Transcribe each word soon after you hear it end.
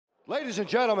Ladies and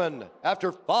gentlemen,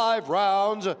 after 5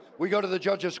 rounds, we go to the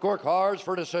judges' scorecards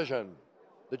for decision.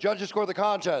 The judges score the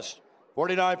contest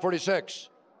 49-46,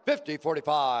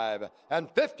 50-45, and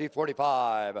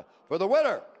 50-45. For the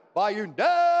winner, by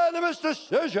unanimous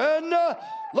decision,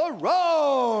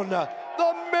 Lerone,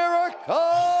 the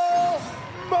Miracle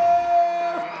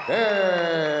Murphy.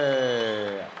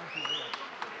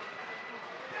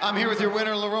 I'm here with your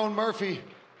winner, Lerone Murphy.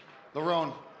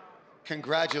 Lerone,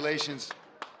 congratulations.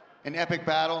 An epic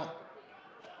battle.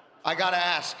 I gotta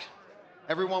ask,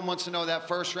 everyone wants to know that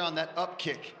first round, that up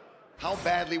kick. How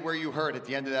badly were you hurt at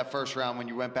the end of that first round when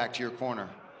you went back to your corner?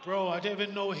 Bro, I didn't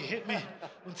even know he hit me.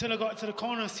 Until I got to the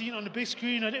corner and seen it on the big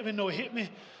screen, I didn't even know he hit me.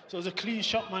 So it was a clean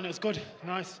shot, man. It was good.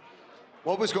 Nice.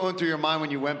 What was going through your mind when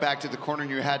you went back to the corner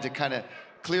and you had to kind of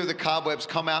clear the cobwebs,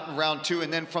 come out in round 2,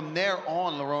 and then from there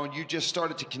on, Lerone, you just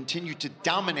started to continue to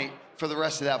dominate for the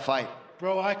rest of that fight?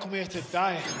 Bro, I come here to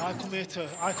die. I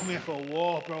come here for a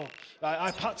war, bro. Like, I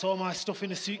packed all my stuff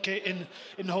in the suitcase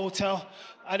in the hotel.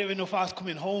 I didn't even know if I was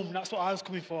coming home. That's what I was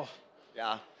coming for.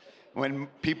 Yeah. When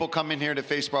people come in here to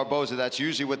face Barboza, that's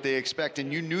usually what they expect,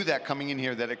 and you knew that coming in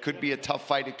here, that it could be a tough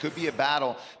fight, it could be a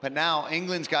battle, but now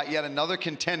England's got yet another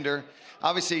contender.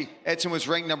 Obviously, Edson was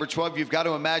ranked number 12. You've got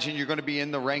to imagine you're going to be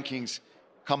in the rankings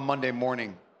come Monday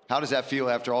morning. How does that feel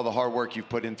after all the hard work you've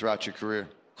put in throughout your career?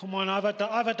 Come on, I've had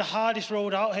the hardest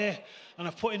road out here, and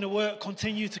I've put in the work,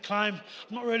 continue to climb.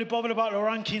 I'm not really bothered about the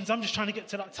rankings. I'm just trying to get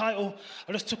to that title.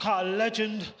 I just took out a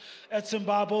legend, Edson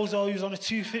Barboza, who's on a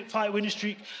 2-fight winning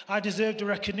streak. I deserve the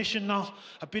recognition now.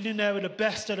 I've been in there with the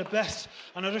best of the best,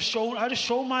 and I just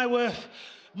shown my worth.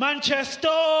 Manchester,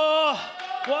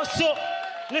 what's up?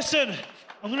 Listen,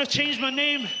 I'm gonna change my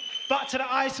name back to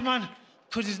the Iceman,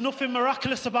 because there's nothing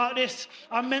miraculous about this.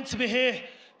 I'm meant to be here.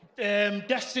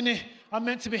 Destiny. I'm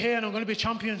meant to be here and I'm going to be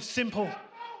champion. Simple.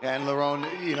 And Lerone,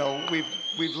 you know,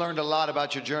 we've learned a lot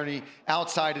about your journey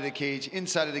outside of the cage,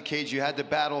 inside of the cage. You had to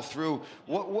battle through.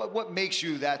 What makes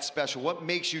you that special? What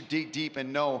makes you dig deep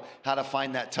and know how to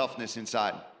find that toughness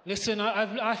inside? Listen,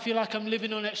 I feel like I'm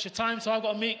living on extra time, so I've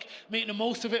got to make the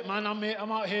most of it, man.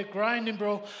 I'm out here grinding,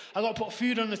 bro. I got to put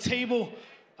food on the table.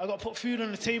 I've got to put food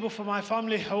on the table for my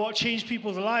family. I want to change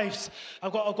people's lives.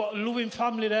 I've got a loving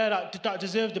family there that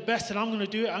deserve the best, and I'm going to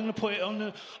do it. I'm going to put it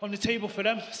on the table for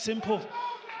them. Simple.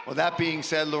 Well, that being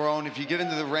said, Lerone, if you get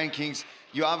into the rankings,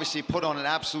 you obviously put on an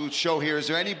absolute show here. Is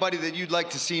there anybody that you'd like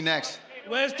to see next?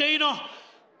 Where's Dana?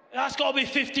 That's got to be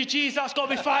 50 G's. That's got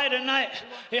to be fight at night.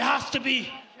 It has to be.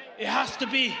 It has to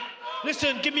be.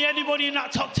 Listen, give me anybody in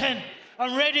that top 10.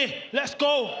 I'm ready. Let's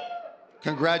go.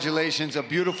 Congratulations, a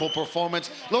beautiful performance.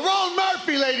 Lerone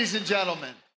Murphy, ladies and gentlemen.